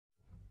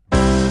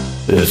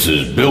This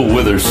is Bill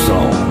Withers'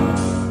 song,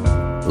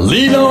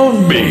 Lean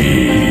on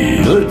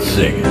Me. Let's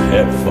sing it,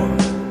 have fun.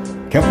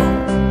 Come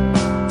on.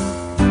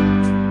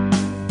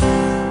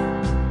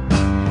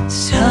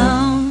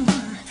 Sometimes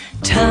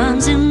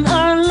in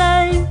our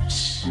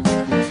lives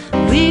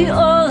we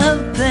all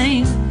have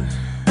pain,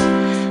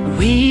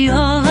 we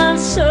all have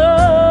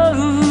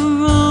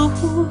sorrow.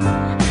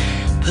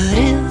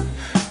 But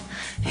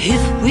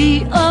if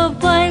we are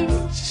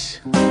wise,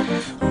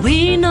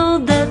 we know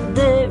that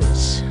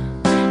there's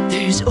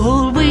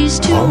always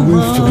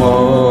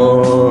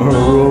tomorrow.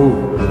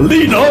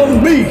 Lean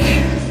on me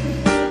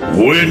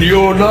when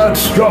you're not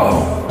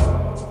strong.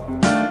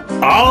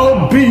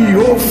 I'll be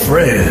your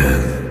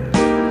friend,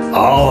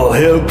 I'll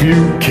help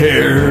you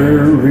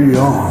carry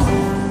on.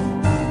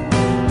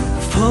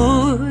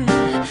 For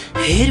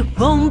it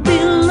won't be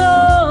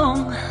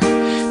long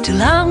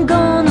till I'm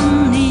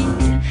gonna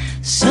need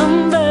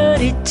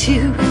somebody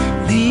to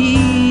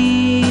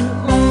lean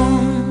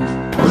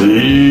on.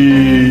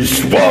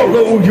 Please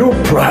swallow your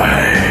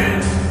pride.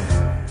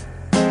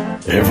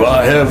 If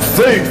I have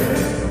faith,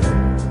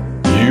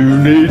 you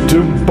need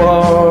to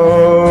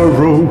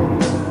borrow,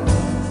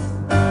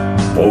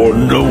 for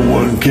no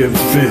one can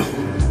fill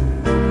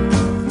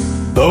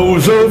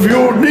those of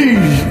your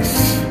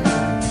needs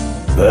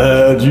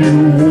that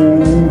you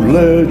won't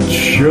let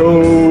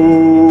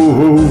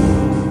show.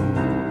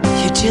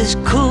 You just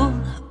call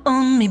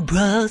on me,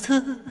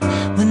 brother,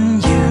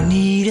 when you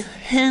need a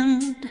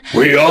hand.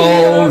 We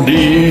all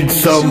need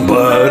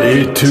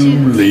somebody to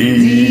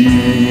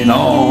lean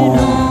on.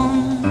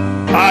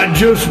 I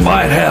just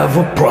might have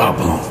a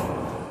problem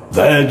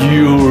that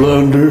you'll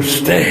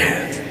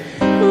understand.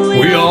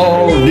 We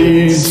all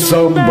need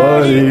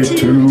somebody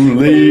to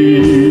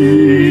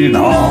lean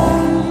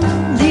on.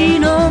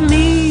 Lean on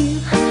me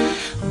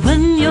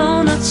when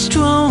you're not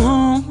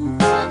strong.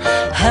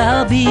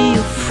 I'll be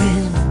your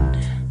friend,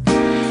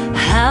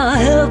 I'll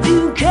help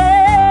you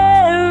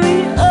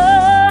carry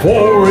on.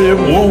 For it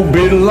won't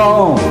be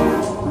long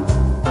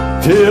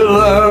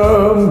till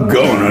I'm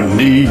gonna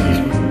need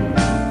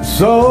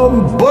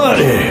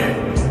somebody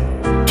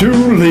to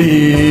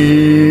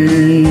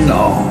lean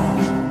on.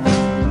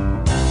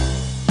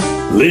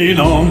 Lean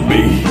on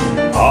me,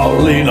 I'll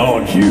lean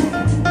on you.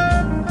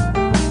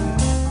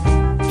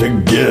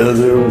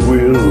 Together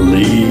we'll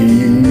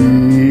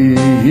lean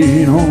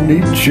on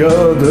each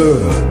other.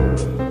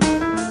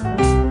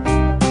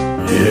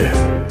 Yeah.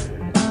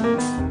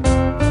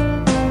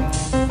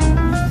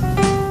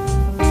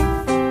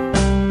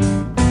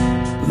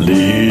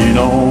 Lean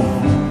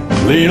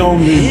on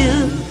me.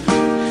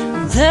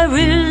 If there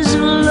is a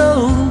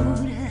load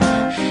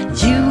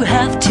you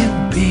have to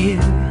bear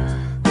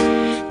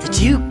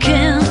that you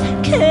can't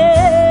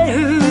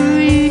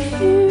carry,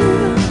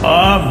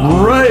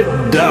 I'm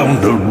right down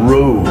the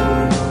road,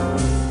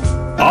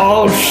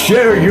 I'll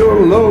share your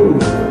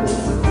load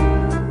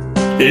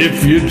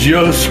if you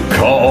just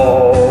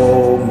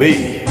call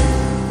me.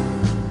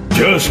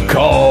 Just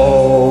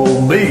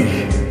call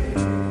me.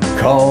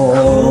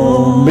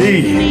 Call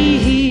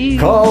me.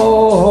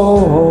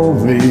 Call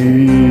me.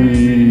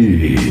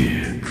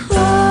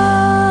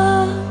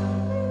 call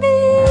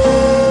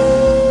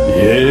me.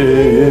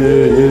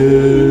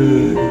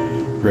 Yeah.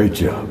 Great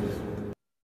job.